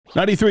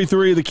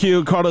93.3 The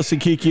Q, Carlos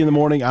and Kiki in the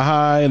morning, a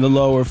high in the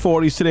lower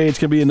 40s today. It's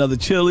going to be another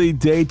chilly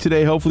day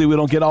today. Hopefully we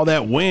don't get all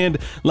that wind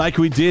like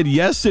we did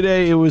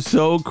yesterday. It was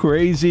so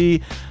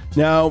crazy.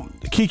 Now,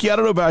 Kiki, I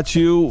don't know about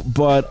you,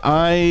 but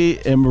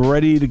I am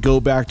ready to go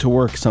back to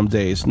work some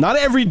days. Not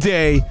every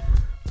day,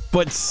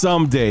 but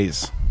some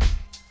days.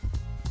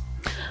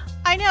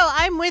 I know,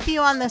 I'm with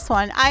you on this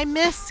one. I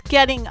miss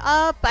getting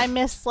up. I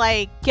miss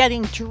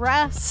getting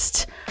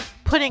dressed,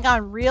 putting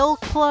on real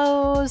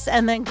clothes,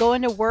 and then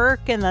going to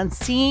work and then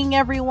seeing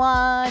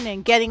everyone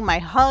and getting my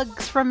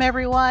hugs from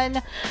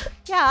everyone.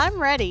 Yeah,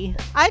 I'm ready.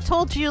 I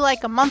told you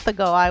a month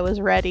ago I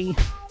was ready.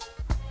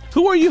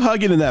 Who are you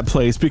hugging in that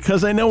place?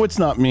 Because I know it's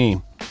not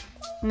me.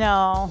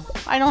 No,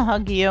 I don't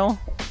hug you.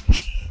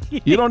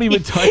 You don't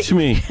even touch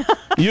me.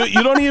 You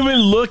don't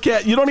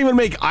even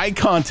make eye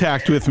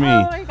contact with me.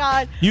 Oh my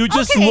God. You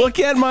just look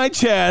at my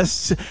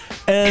chest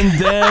and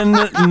then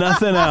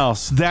nothing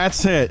else.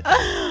 That's it.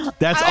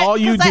 That's all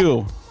you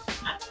do.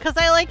 Because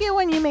I like it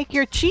when you make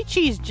your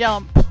chi-chis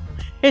jump.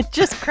 It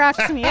just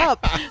cracks me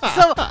up.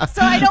 So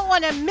I don't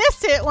want to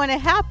miss it when it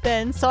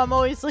happens. So I'm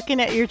always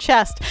looking at your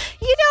chest.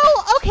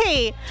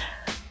 Okay.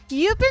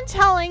 You've been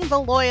telling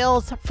the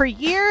loyals for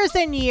years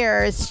and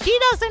years, she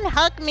doesn't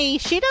hug me,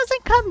 she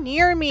doesn't come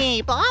near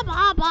me, blah,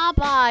 blah, blah,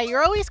 blah.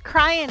 You're always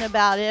crying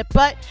about it,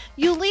 but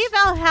you leave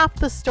out half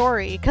the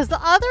story, because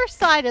the other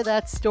side of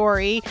that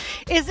story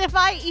is if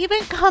I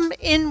even come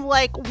in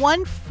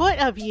 1 foot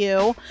of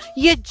you,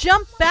 you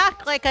jump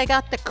back like I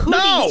got the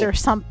cooties or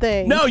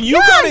something. No, you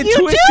got it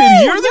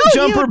twisted. You're the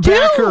jumper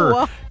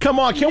backer. Come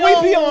on, can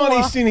we be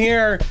honest in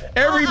here?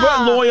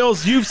 Everybody,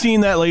 loyals, you've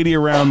seen that lady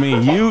around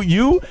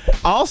me.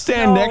 I'll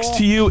stand next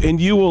to you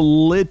and you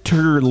will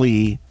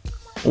literally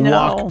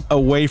walk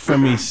away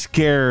from me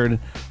scared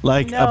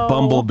like a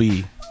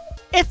bumblebee.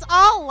 It's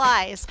all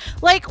lies.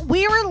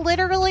 We were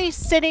literally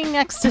sitting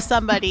next to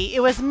somebody.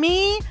 It was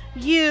me,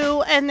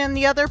 you, and then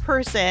the other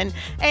person.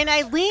 And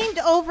I leaned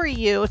over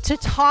you to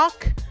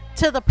talk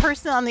to the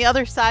person on the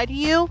other side of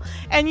you,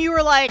 and you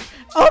were like,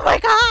 oh my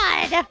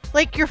God,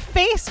 your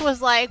face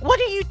was like, what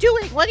are you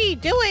doing,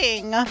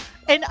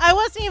 and I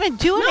wasn't even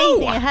doing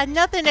anything. It had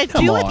nothing to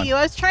do with you.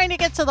 I was trying to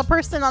get to the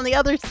person on the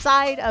other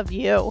side of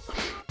you,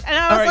 and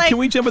I was all right, can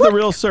we jump in the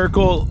real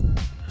circle?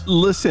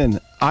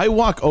 Listen, I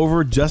walk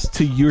over just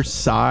to your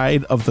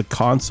side of the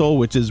console,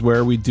 which is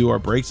where we do our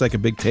breaks, like a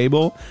big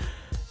table,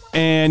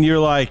 and you're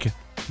like,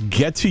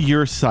 get to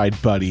your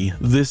side, buddy.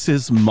 This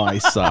is my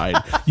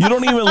side. You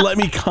don't even let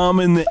me come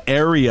in the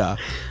area.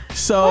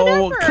 So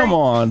whatever. Come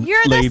on,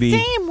 lady.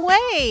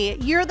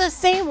 You're the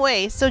same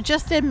way. So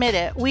just admit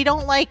it. We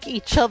don't like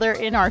each other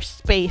in our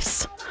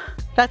space.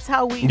 That's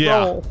how we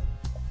roll.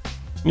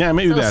 Yeah,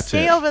 maybe that's it.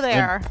 Stay over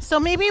there. So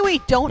maybe we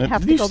don't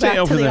have to go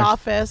back to the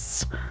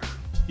office.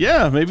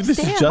 Yeah, maybe this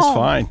is just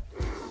fine.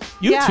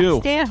 You too.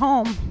 Stay at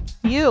home.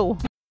 You.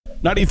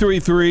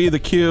 93.3 The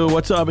Q.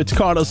 What's up? It's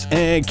Carlos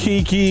and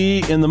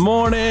Kiki in the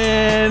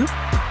morning.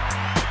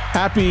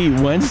 Happy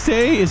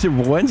Wednesday. Is it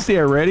Wednesday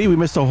already? We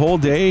missed a whole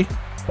day.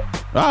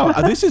 Wow,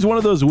 this is one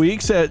of those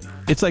weeks that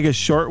it's like a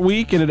short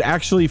week, and it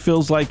actually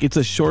feels like it's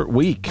a short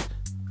week.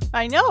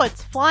 I know,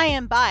 it's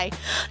flying by.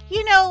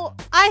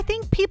 I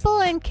think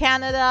people in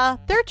Canada,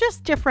 they're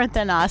just different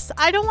than us.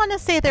 I don't want to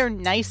say they're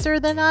nicer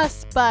than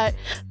us, but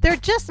they're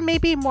just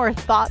maybe more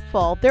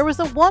thoughtful. There was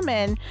a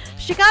woman,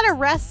 she got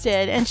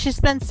arrested, and she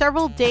spent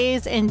several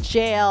days in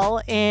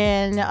jail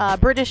in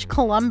British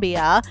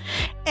Columbia.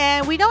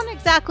 And we don't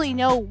exactly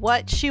know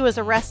what she was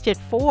arrested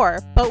for,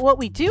 but what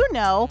we do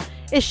know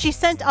is she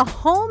sent a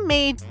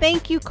homemade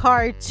thank you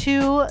card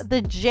to the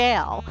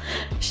jail.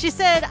 She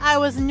said, I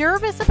was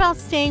nervous about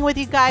staying with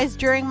you guys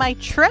during my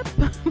trip,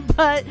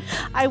 but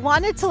I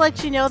wanted to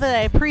let you know that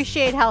I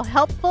appreciate how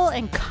helpful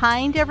and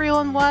kind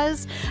everyone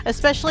was,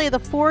 especially the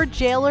 4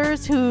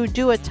 jailers who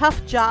do a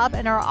tough job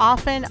and are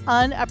often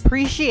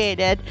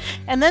unappreciated.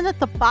 And then at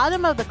the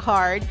bottom of the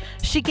card,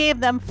 she gave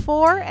them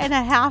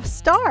 4.5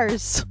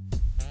 stars.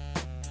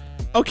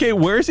 Okay,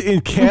 where's in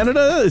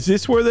Canada? Is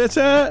this where that's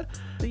at?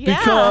 Yeah.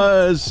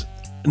 Because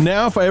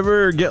now if I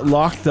ever get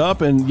locked up,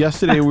 and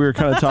yesterday we were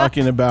kind of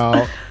talking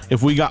about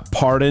if we got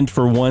pardoned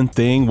for one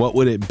thing, what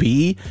would it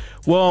be?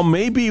 Well,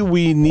 maybe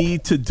we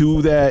need to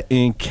do that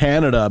in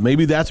Canada.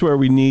 Maybe that's where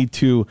we need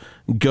to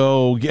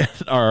go get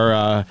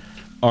our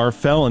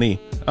felony.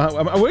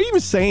 Are we even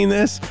saying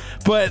this?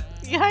 But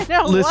yeah, I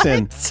know.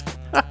 Listen,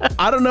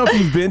 I don't know if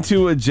you've been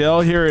to a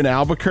jail here in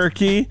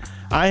Albuquerque.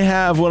 I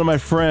have one of my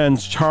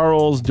friends,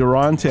 Charles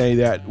Durante,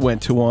 that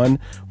went to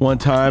one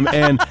time,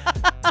 and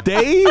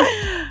they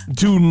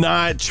do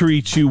not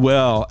treat you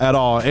well at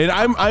all. And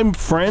I'm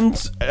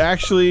friends,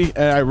 actually,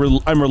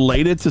 and I'm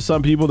related to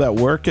some people that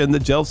work in the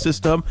jail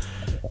system,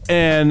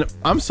 and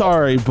I'm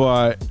sorry,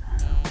 but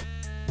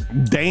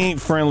they ain't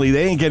friendly.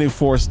 They ain't getting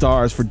 4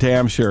 stars for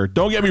damn sure.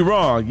 Don't get me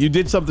wrong. You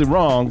did something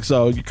wrong,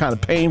 so you're kind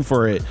of paying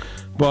for it.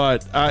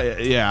 But,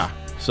 yeah,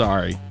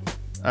 sorry.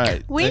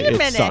 Wait a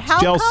minute. Sucks.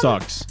 Jail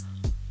sucks.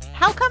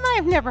 How come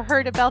I've never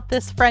heard about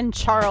this friend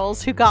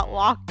Charles who got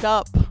locked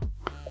up?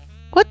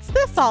 What's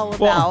this all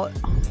about?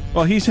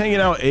 Well, he's hanging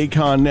out at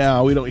Akon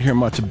now. We don't hear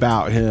much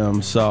about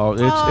him, so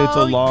it's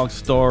a long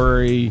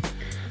story.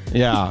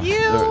 Yeah.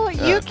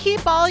 You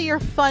keep all your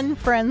fun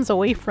friends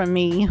away from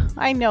me.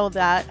 I know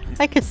that.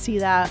 I could see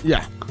that.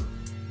 Yeah.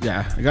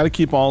 I got to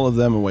keep all of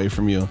them away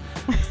from you.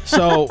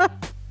 So,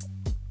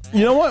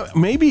 you know what?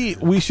 Maybe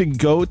we should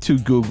go to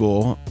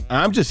Google.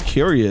 I'm just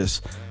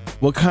curious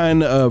what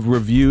kind of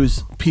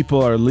reviews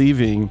people are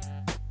leaving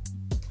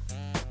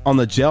on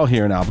the gel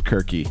here in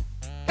Albuquerque.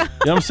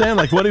 You know what I'm saying?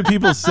 Like, what do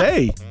people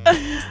say?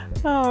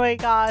 Oh my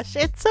gosh,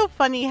 it's so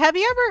funny. Have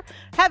you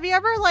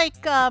ever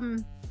like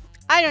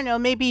I don't know,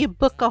 maybe you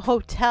book a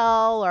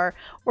hotel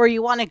or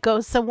you want to go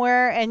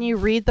somewhere and you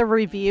read the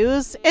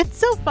reviews? It's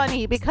so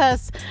funny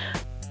because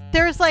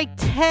there's like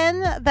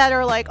 10 that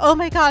are like, oh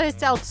my God,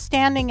 it's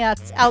outstanding,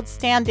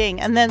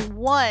 and then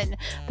one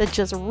that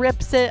just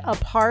rips it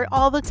apart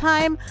all the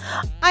time.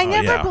 I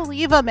never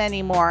believe them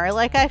anymore.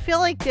 Like, I feel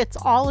like it's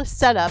all a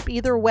setup.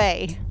 Either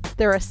way,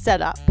 they're a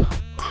setup.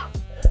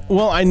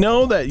 Well, I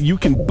know that you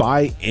can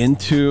buy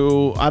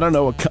into, I don't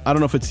know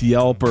if it's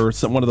Yelp or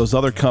one of those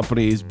other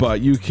companies, but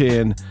you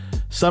can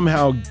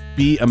somehow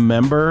be a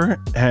member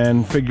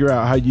and figure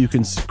out how you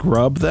can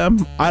scrub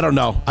them. I don't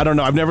know.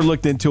 I've never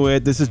looked into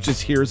it. This is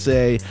just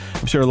hearsay.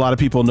 I'm sure a lot of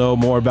people know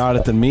more about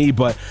it than me,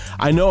 but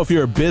I know if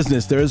you're a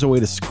business, there is a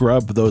way to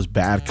scrub those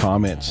bad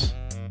comments.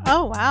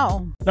 Oh,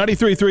 wow.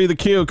 93.3 The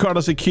Q,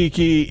 Carlos and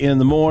Kiki in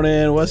the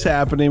morning. What's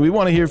happening? We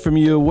want to hear from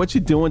you. What you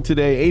doing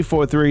today?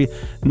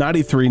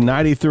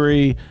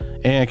 843-9393.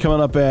 And coming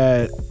up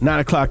at 9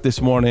 o'clock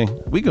this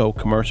morning, we go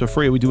commercial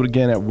free. We do it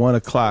again at 1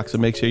 o'clock, so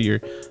make sure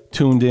you're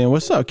tuned in.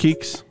 What's up,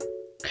 Keeks?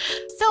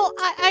 So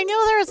I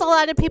know there's a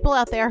lot of people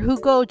out there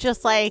who go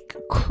just like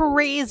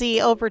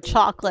crazy over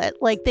chocolate.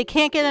 Like they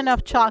can't get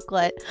enough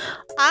chocolate.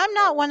 I'm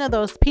not one of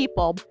those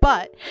people,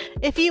 but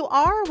if you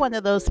are one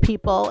of those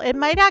people, it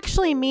might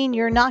actually mean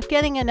you're not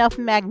getting enough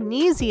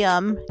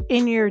magnesium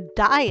in your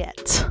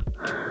diet.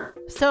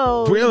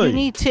 So really? you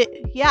need to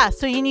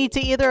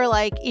either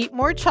like eat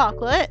more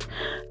chocolate,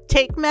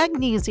 take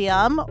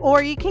magnesium,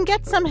 or you can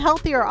get some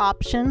healthier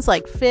options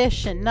like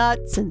fish and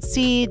nuts and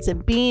seeds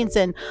and beans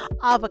and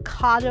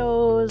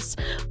avocados.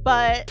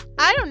 But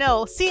I don't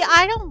know. See,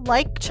 I don't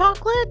like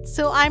chocolate,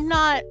 so I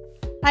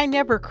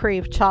never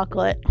crave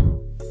chocolate.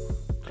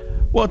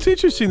 Well, it's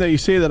interesting that you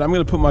say that. I'm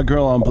going to put my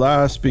girl on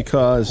blast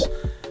because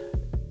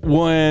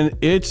when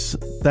it's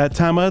that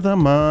time of the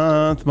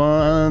month,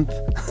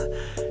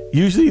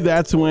 usually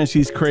that's when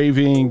she's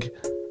craving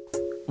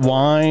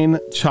wine,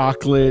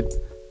 chocolate,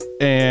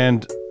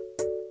 and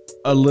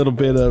a little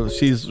bit of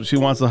she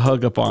wants to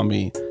hug up on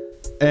me.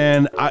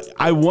 And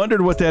I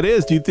wondered what that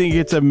is. Do you think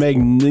it's a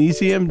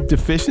magnesium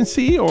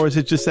deficiency, or is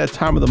it just that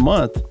time of the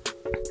month?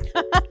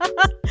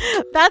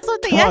 That's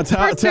what the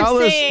experts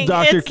are saying.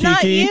 Tell us, Dr. Kiki.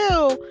 Not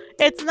you.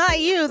 It's not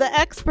you. The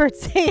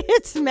experts say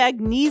it's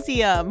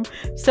magnesium.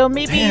 So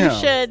maybe you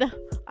should,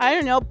 I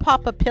don't know,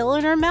 pop a pill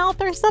in her mouth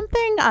or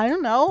something. I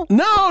don't know.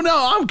 No,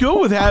 I'm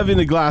good with having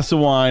a glass of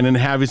wine and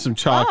having some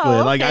chocolate.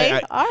 Oh, okay.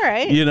 Like all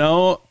right. You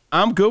know,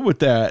 I'm good with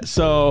that.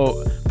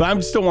 So, but I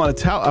just don't want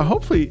to tell.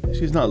 Hopefully,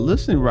 she's not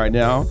listening right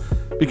now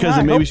because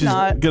then maybe she's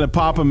gonna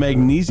pop a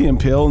magnesium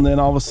pill and then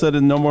all of a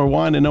sudden, no more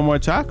wine and no more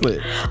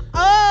chocolate.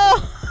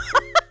 Oh,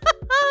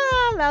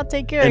 I'll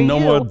take care of you. And no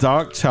more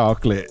dark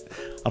chocolate.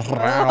 Oh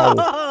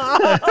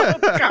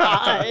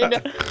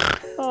God.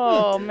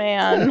 Oh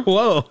man.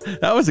 Whoa,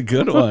 that was a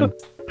good one.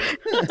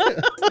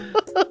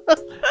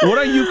 What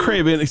are you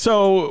craving?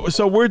 So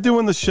we're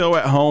doing the show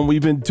at home.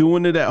 We've been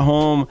doing it at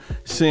home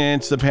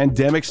since the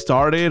pandemic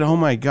started. Oh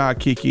my God,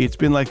 Kiki, it's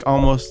been like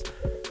almost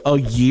a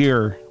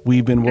year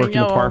we've been working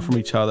apart from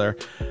each other.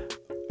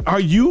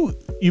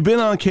 You've been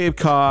on Cape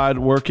Cod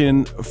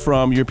working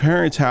from your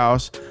parents'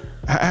 house.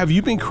 Have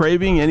you been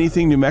craving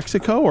anything New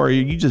Mexico, or are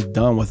you just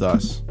done with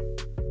us?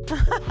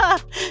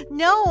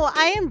 No,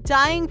 I am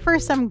dying for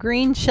some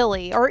green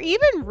chili or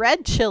even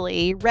red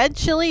chili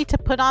to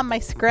put on my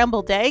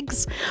scrambled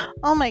eggs.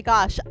 Oh my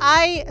gosh,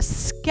 I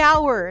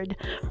scoured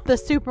the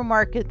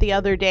supermarket the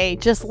other day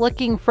just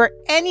looking for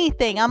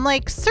anything. I'm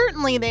like,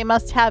 certainly they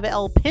must have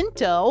El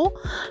Pinto.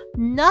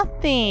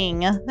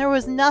 Nothing. There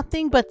was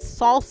nothing but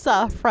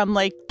salsa from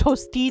like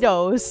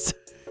Tostitos.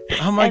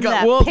 Oh my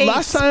God. Well,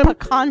 last time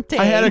picante.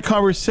 I had a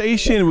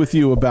conversation with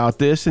you about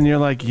this and you're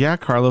like, yeah,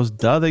 Carlos,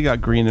 duh, they got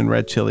green and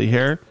red chili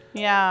here.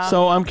 Yeah.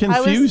 So I'm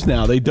confused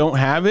now. They don't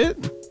have it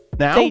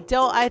now? They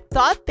don't. I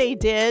thought they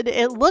did.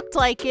 It looked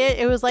like it.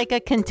 It was like a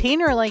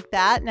container like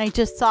that. And I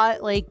just saw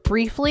it like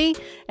briefly.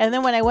 And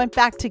then when I went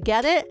back to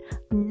get it,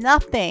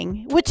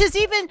 nothing. Which is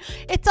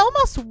it's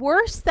almost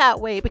worse that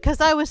way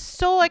because I was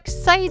so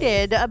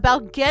excited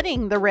about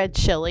getting the red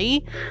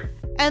chili.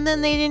 And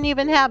then they didn't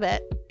even have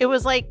it. It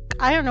was like,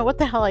 I don't know what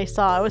the hell I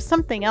saw. It was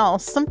something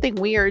else, something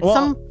weird,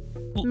 some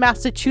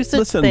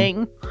Massachusetts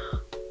thing.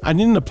 I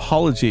need an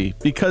apology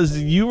because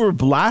you were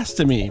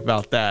blasting me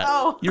about that.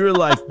 Oh. You were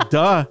like,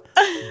 duh,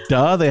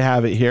 they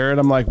have it here. And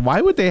I'm like,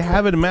 why would they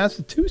have it in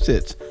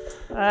Massachusetts?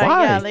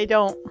 Why? Yeah, they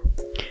don't.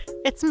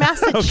 It's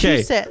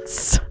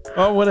Massachusetts.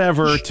 Oh,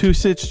 whatever. Two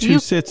sits,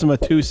 I'm a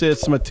two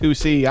sits, I'm a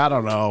 2C. I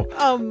don't know.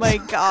 Oh my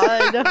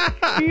God.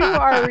 You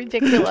are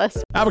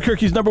ridiculous.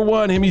 Albuquerque's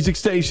 #1 hit music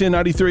station,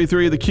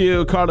 93.3 The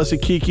Q. Carlos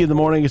and Kiki in the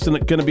morning. It's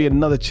going to be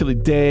another chilly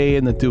day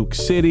in the Duke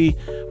City.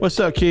 What's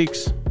up,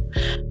 Keeks?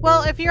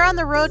 Well, if you're on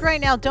the road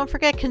right now, don't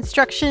forget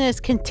construction is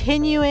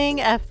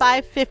continuing at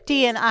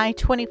 550 and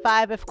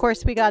I-25. Of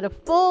course, we got a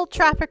full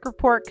traffic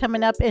report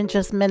coming up in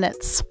just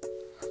minutes.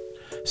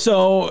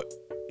 So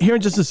here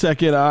in just a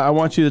second, I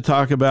want you to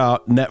talk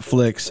about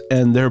Netflix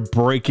and their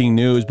breaking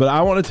news, but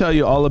I want to tell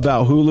you all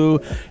about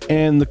Hulu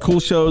and the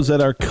cool shows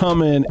that are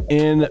coming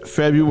in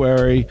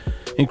February,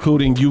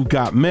 including You've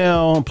Got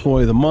Mail,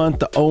 Employee of the Month,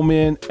 The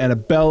Omen,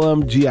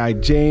 Antebellum, G.I.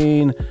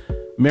 Jane,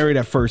 Married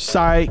at First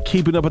Sight,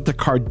 Keeping Up with the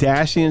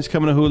Kardashians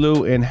coming to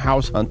Hulu, and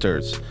House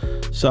Hunters.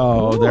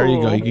 So There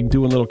you go. You can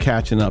do a little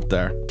catching up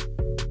there.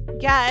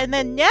 Yeah, and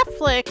then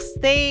Netflix,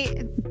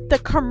 the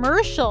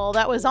commercial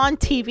that was on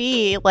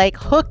TV like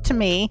hooked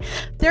me.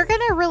 They're going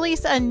to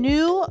release a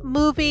new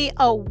movie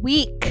a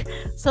week.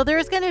 So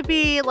there's going to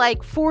be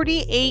like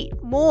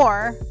 48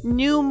 more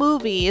new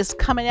movies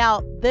coming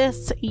out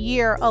this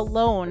year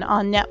alone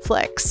on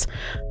Netflix.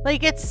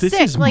 Like it's this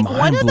sick. Is like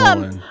one of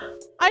them blowing.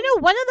 I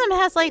know one of them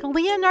has like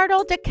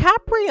Leonardo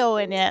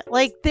DiCaprio in it.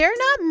 Like they're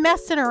not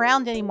messing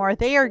around anymore.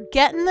 They are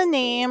getting the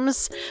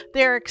names.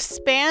 They're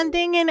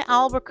expanding in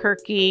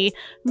Albuquerque.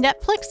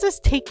 Netflix is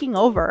taking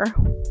over.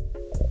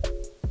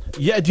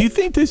 Yeah, do you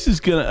think this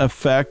is going to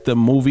affect the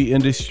movie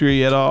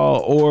industry at all?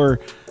 Or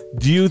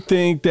do you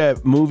think that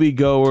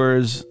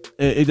moviegoers,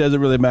 it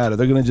doesn't really matter?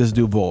 They're going to just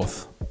do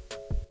both?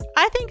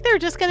 I think they're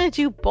just going to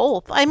do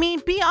both. I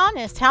mean, be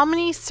honest. How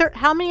many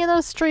of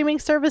those streaming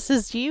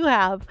services do you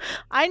have?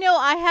 I know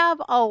I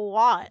have a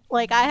lot.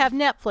 Like I have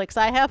Netflix,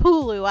 I have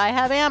Hulu, I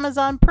have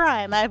Amazon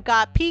Prime, I've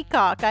got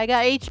Peacock, I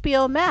got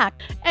HBO Max.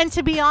 And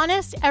to be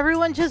honest,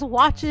 everyone just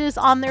watches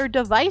on their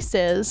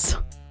devices.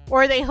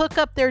 Or they hook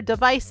up their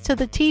device to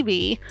the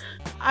TV.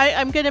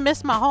 I'm going to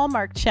miss my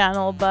Hallmark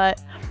channel,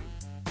 but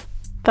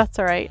that's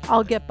all right.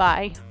 I'll get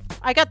by.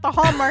 I got the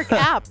Hallmark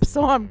app,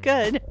 so I'm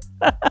good.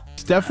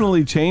 It's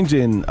definitely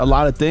changing a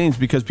lot of things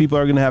because people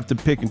are going to have to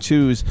pick and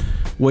choose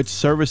which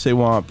service they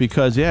want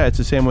because, yeah, it's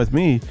the same with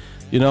me.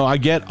 You know, I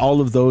get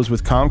all of those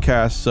with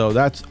Comcast, so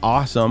that's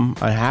awesome.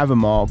 I have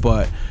them all,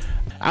 but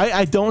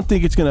I don't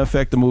think it's going to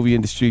affect the movie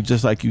industry,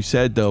 just like you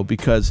said, though,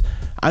 because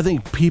I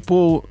think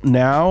people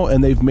now,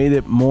 and they've made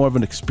it more of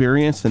an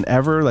experience than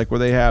ever, like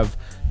where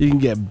you can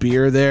get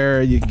beer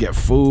there, you can get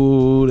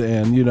food,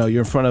 and, you know,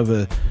 you're in front of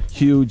a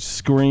huge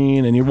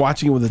screen and you're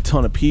watching it with a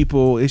ton of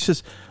people. It's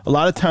just a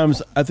lot of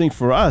times, I think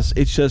for us,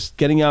 it's just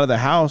getting out of the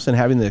house and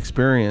having the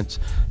experience.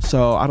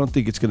 So I don't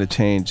think it's going to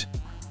change.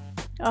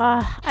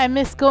 I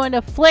miss going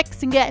to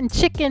Flicks and getting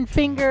chicken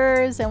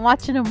fingers and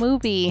watching a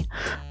movie.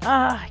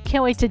 I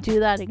can't wait to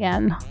do that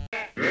again.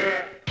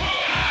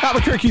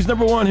 Albuquerque's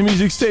 #1 hit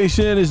music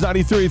station is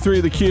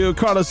 93.3 The Q.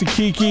 Carlos and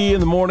Kiki in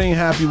the morning.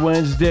 Happy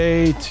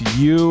Wednesday to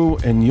you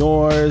and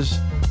yours.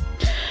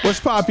 What's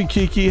poppin',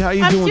 Kiki? How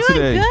you doing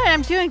today?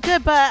 I'm doing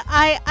good, but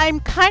I'm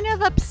kind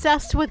of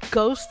obsessed with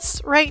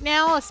ghosts right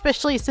now,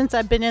 especially since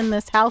I've been in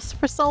this house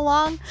for so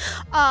long.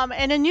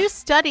 And a new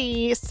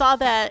study saw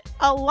that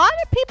a lot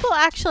of people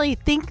actually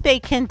think they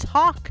can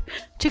talk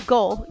to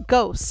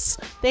ghosts.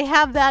 They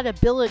have that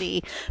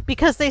ability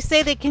because they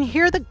say they can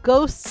hear the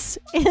ghosts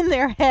in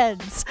their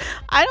heads.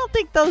 I don't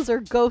think those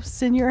are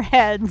ghosts in your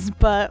heads,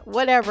 but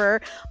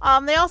whatever.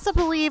 They also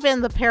believe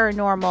in the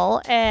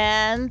paranormal,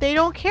 and they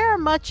don't care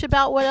much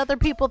about what other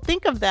people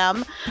think of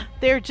them.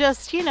 They're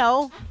just,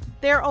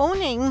 they're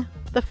owning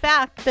the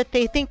fact that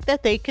they think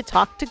that they could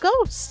talk to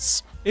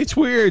ghosts. It's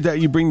weird that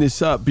you bring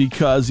this up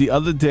because the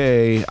other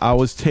day I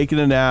was taking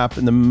a nap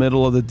in the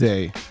middle of the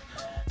day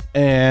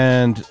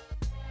and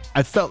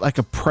I felt like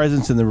a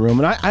presence in the room.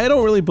 And I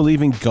don't really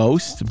believe in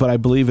ghosts, but I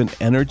believe in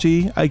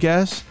energy, I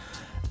guess.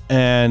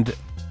 And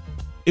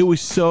it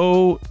was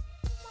so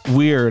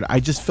weird. I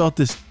just felt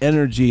this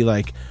energy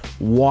like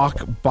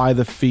walk by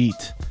the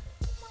feet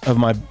of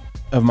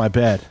my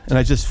bed. And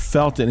I just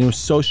felt it. And it was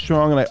so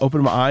strong. And I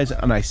opened my eyes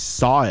and I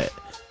saw it.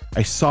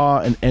 I saw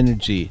an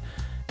energy.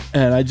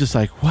 And I just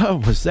like,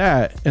 what was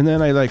that? And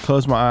then I like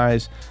closed my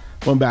eyes,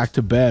 went back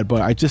to bed.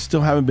 But I just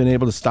still haven't been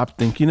able to stop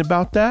thinking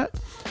about that.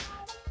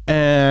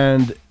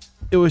 And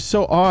it was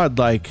so odd.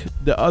 Like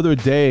the other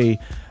day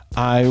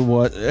I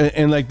was,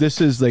 and like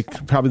this is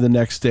like probably the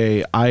next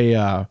day,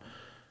 I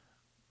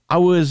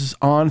was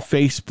on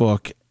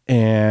Facebook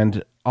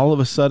and all of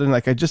a sudden,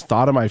 like I just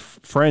thought of my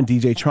friend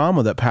DJ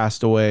Trauma that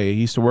passed away.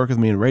 He used to work with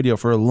me in radio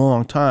for a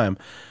long time.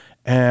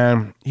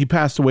 And he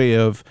passed away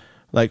of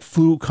like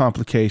flu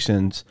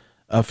complications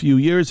a few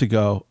years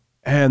ago.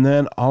 And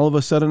then all of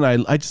a sudden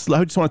I just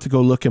wanted to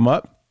go look him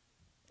up.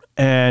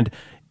 And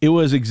it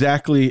was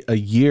exactly a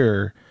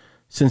year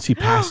since he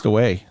passed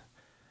away.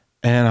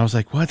 And I was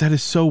like, what? That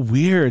is so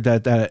weird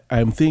that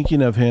I'm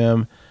thinking of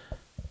him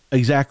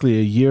exactly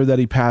a year that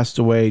he passed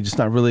away, just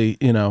not really,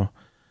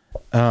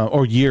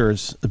 or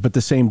years, but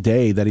the same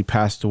day that he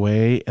passed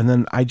away. And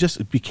then I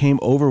just became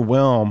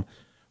overwhelmed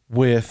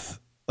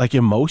with like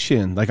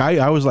emotion. Like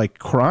I was like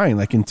crying,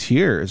 like in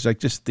tears, like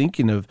just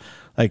thinking of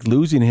like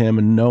losing him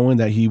and knowing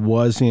that he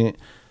wasn't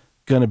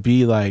gonna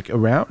be like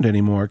around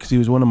anymore because he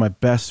was one of my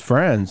best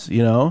friends,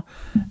 you know.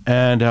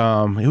 And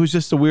it was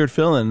just a weird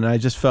feeling, and I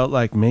just felt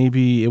like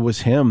maybe it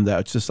was him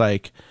that's just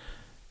like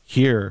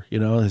here, you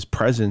know, his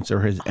presence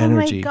or his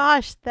energy. Oh my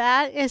gosh,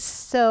 that is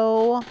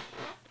so,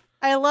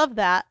 I love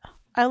that.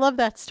 I love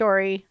that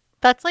story.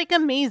 That's like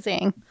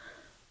amazing.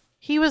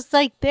 He was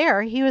like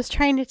there. He was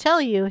trying to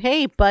tell you,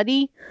 hey,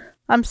 buddy,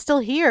 I'm still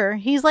here.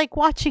 He's like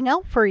watching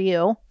out for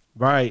you.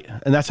 Right.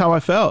 And that's how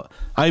I felt.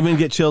 I even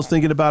get chills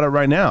thinking about it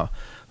right now.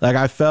 Like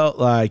I felt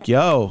like,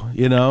 yo,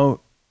 you know,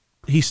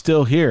 he's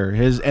still here.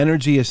 His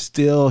energy is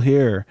still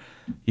here,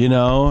 you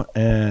know?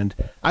 And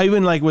I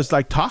even like was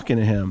like talking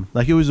to him.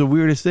 Like it was the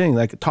weirdest thing,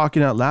 like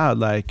talking out loud,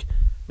 like,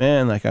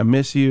 man, like I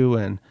miss you.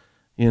 And,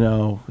 you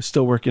know, we're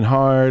still working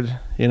hard,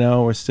 you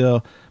know, we're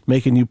still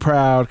making you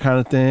proud kind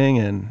of thing.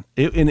 And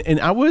and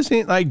I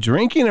wasn't like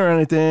drinking or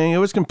anything. It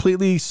was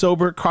completely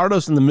sober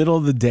Carlos in the middle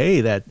of the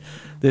day that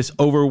this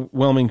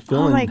overwhelming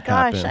feeling Oh my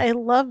gosh, happened. I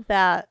love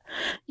that.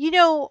 You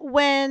know,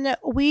 when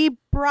we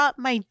brought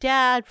my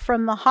dad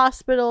from the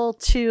hospital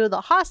to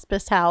the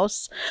hospice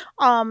house,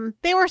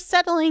 they were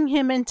settling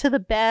him into the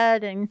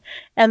bed and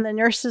the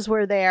nurses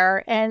were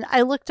there. And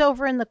I looked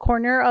over in the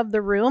corner of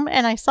the room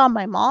and I saw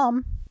my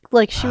mom,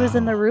 like she was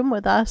in the room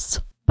with us.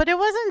 But it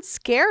wasn't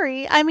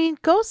scary. I mean,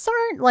 ghosts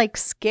aren't like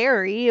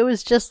scary. It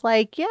was just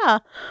like, yeah,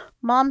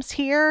 mom's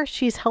here.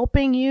 She's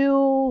helping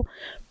you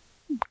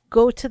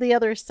go to the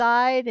other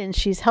side and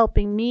she's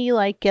helping me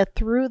like get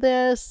through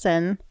this.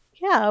 And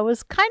yeah, it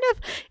was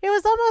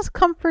almost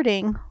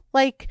comforting.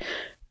 Like,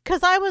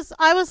 cause I was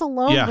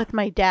alone with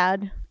my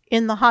dad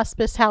in the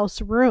hospice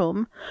house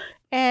room.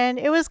 And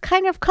it was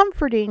kind of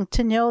comforting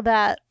to know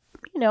that,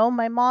 you know,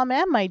 my mom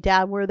and my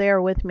dad were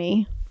there with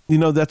me. You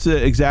know, that's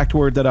the exact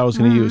word that I was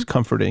going to use,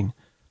 comforting.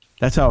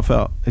 That's how it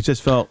felt. It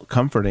just felt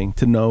comforting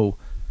to know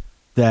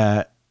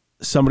that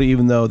somebody,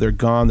 even though they're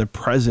gone, their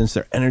presence,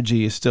 their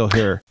energy is still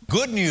here.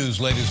 Good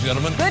news, ladies and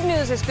gentlemen. Good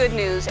news is good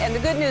news, and the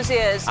good news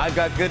is... I've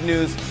got good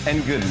news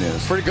and good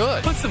news. Pretty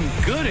good. Put some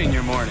good in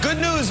your morning. Good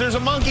news, there's a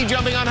monkey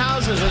jumping on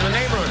houses in the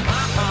neighborhood.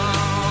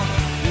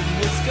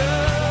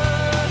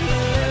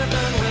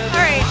 All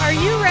right, are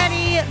you ready?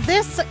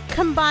 This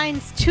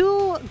combines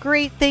two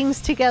great things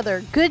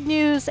together, good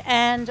news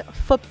and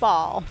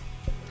football.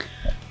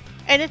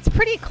 And it's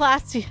pretty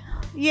classy.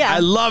 Yeah. I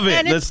love it.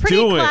 And Let's it's pretty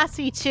do it.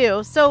 classy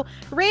too. So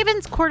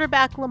Ravens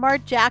quarterback Lamar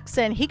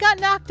Jackson, he got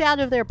knocked out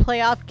of their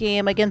playoff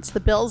game against the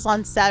Bills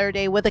on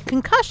Saturday with a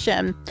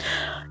concussion.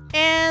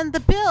 And the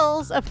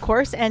Bills, of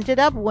course, ended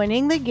up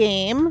winning the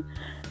game.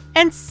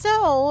 And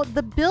so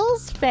the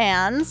Bills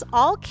fans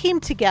all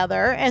came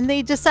together and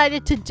they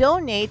decided to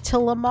donate to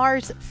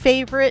Lamar's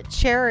favorite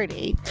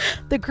charity.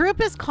 The group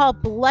is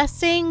called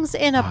Blessings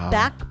in a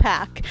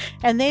Backpack,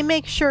 and they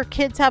make sure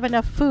kids have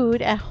enough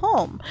food at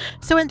home.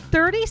 So in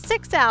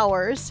 36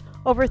 hours,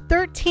 over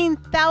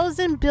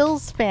 13,000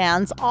 Bills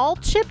fans all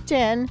chipped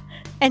in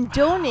and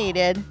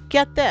donated,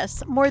 get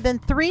this, more than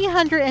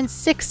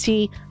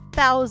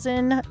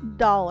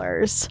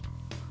 $360,000.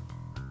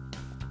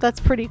 That's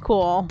pretty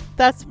cool.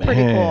 That's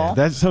pretty cool.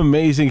 That's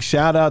amazing.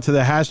 Shout out to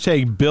the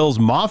hashtag Bills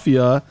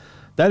Mafia.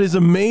 That is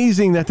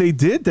amazing that they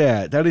did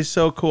that. That is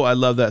so cool. I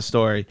love that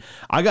story.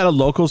 I got a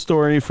local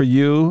story for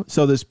you.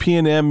 So this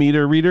P&M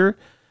meter reader,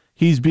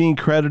 he's being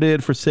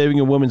credited for saving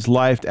a woman's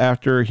life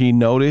after he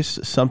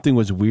noticed something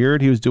was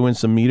weird. He was doing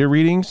some meter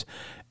readings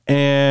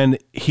and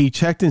he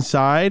checked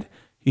inside.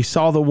 He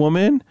saw the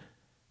woman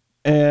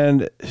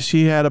and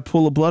she had a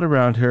pool of blood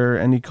around her,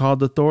 and he called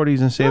the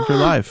authorities and saved her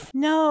life.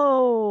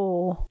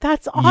 No,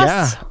 that's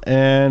awesome. Yeah,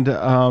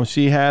 and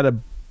she had a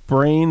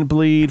brain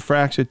bleed,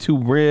 fractured 2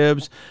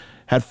 ribs,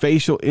 had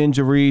facial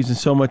injuries, and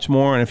so much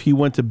more. And if he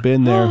wouldn't have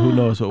been there, who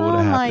knows what would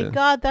have happened. Oh my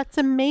God, that's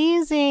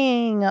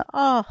amazing.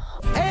 Oh,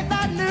 Ain't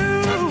that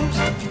news?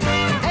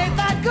 Ain't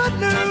that good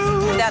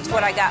news? That's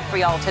what I got for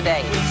y'all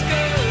today.